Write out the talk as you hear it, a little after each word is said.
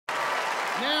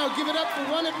Now give it up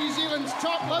for one of New Zealand's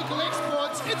top local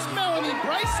exports. It's Melanie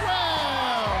Bracewell.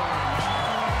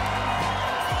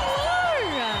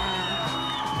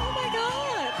 Oh my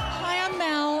God. Hi, I'm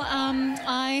Mel.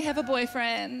 I have a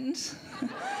boyfriend.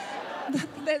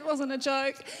 That wasn't a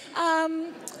joke.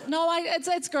 No,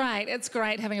 it's great. It's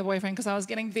great having a boyfriend because I was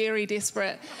getting very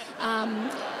desperate.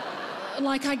 I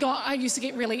used to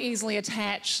get really easily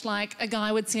attached. Like, a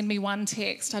guy would send me one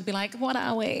text. I'd be like, what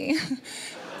are we?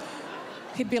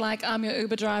 He'd be like, I'm your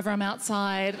Uber driver, I'm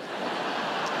outside.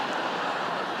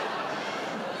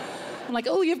 I'm like,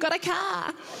 oh, you've got a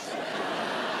car.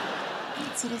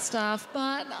 That sort of stuff.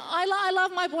 But I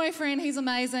love my boyfriend. He's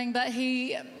amazing, but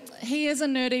he is a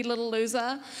nerdy little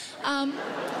loser.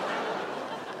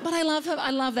 But I love him.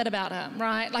 I love that about him,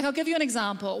 right? Like, I'll give you an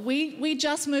example. We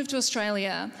just moved to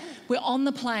Australia. We're on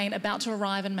the plane about to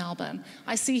arrive in Melbourne.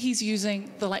 I see he's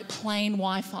using the plane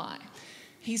Wi-Fi.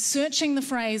 He's searching the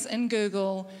phrase in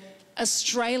Google,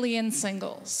 Australian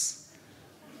singles.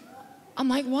 I'm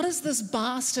like, what is this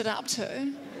bastard up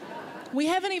to? We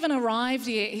haven't even arrived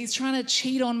yet. He's trying to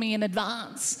cheat on me in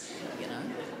advance, you know?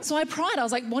 So I pried. I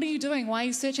was like, what are you doing? Why are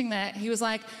you searching that? He was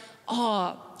like,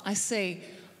 oh, I see.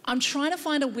 I'm trying to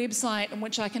find a website in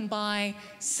which I can buy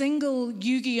single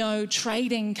Yu-Gi-Oh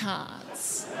trading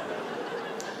cards.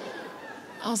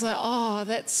 I was like, oh,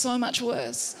 that's so much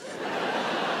worse.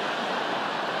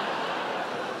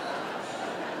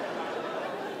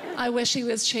 I wish he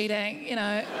was cheating, you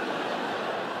know. It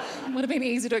would have been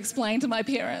easy to explain to my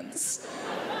parents.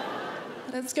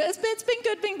 But it's good. It's been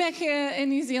good being back here in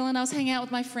New Zealand. I was hanging out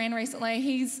with my friend recently.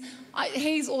 He's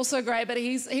also great, but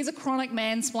he's a chronic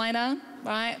mansplainer,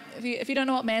 right? If you don't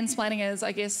know what mansplaining is,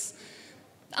 I guess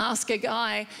ask a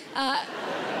guy.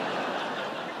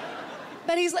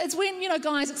 But it's when, you know,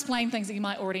 guys explain things that you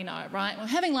might already know, right? We're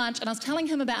having lunch, and I was telling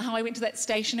him about how I went to that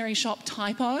stationery shop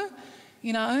Typo,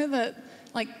 you know,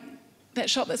 that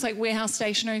shop that's like warehouse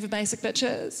stationery for basic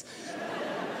bitches.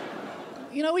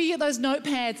 You know, where you get those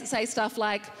notepads that say stuff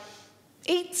like,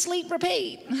 eat, sleep,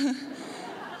 repeat.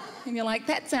 And you're like,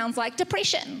 that sounds like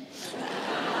depression.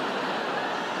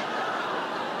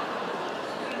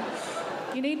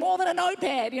 You need more than a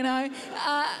notepad, you know.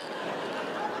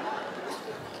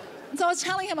 So I was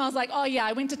telling him, I was like, oh yeah,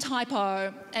 I went to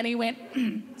Typo. And he went,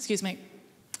 excuse me,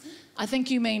 I think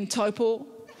you mean Topol.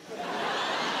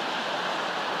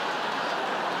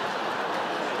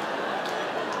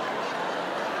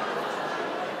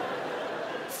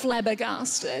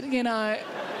 Flabbergasted, you know.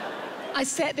 I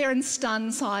sat there in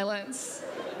stunned silence.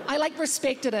 I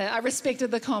respected it. I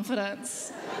respected the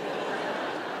confidence.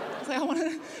 I was like, I want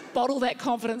to bottle that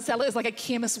confidence, sell it as like a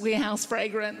Chemist Warehouse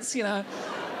fragrance, you know.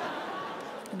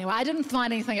 Anyway, I didn't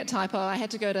find anything at Typo. I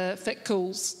had to go to Fit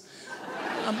Cools.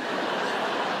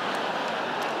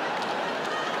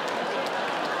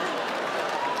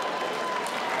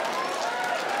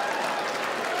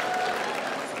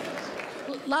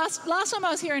 Last time I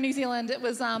was here in New Zealand, it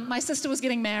was my sister was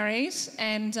getting married,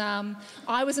 and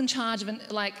I was in charge of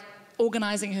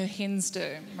organising her hen's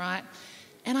do, right?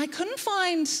 And I couldn't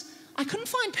find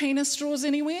penis straws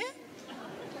anywhere.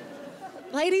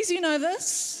 Ladies, you know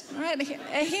this, right?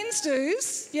 At hen's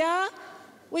do's, yeah,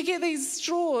 we get these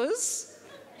straws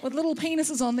with little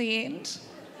penises on the end.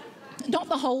 Not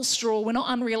the whole straw. We're not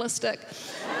unrealistic.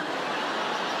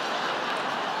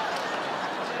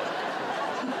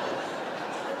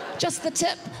 Just the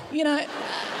tip, you know.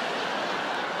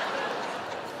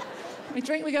 We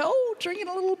drink, we go, oh, drinking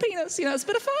a little penis, you know, it's a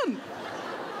bit of fun.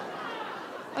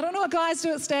 I don't know what guys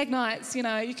do at stag nights, you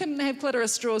know. You couldn't have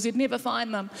clitoris straws, you'd never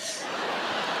find them.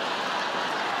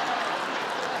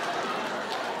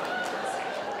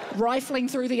 Rifling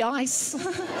through the ice.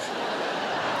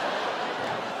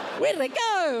 Where did it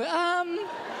go?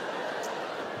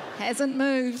 Hasn't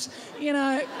moved, you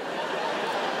know.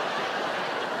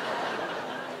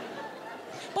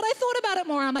 But I thought about it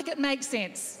more, I'm like, it makes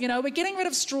sense. You know, we're getting rid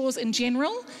of straws in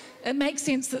general. It makes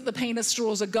sense that the penis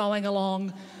straws are going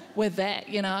along with that,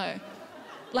 you know.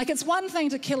 Like, it's one thing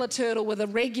to kill a turtle with a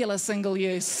regular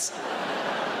single-use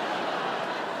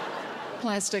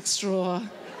plastic straw.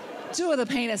 Do with a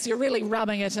penis, you're really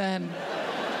rubbing it in.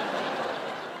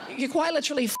 You're quite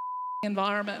literally the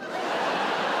environment.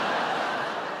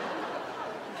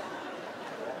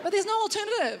 But there's no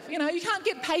alternative, you know. You can't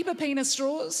get paper penis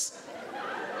straws.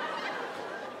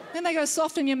 Then they go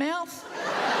soft in your mouth.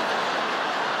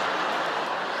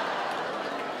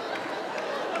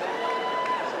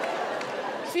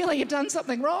 You feel like you've done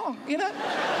something wrong, you know?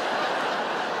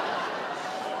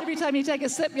 Every time you take a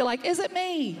sip, you're like, is it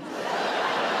me?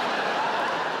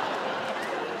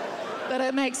 But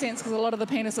it makes sense because a lot of the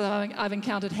penises I've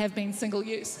encountered have been single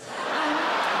use.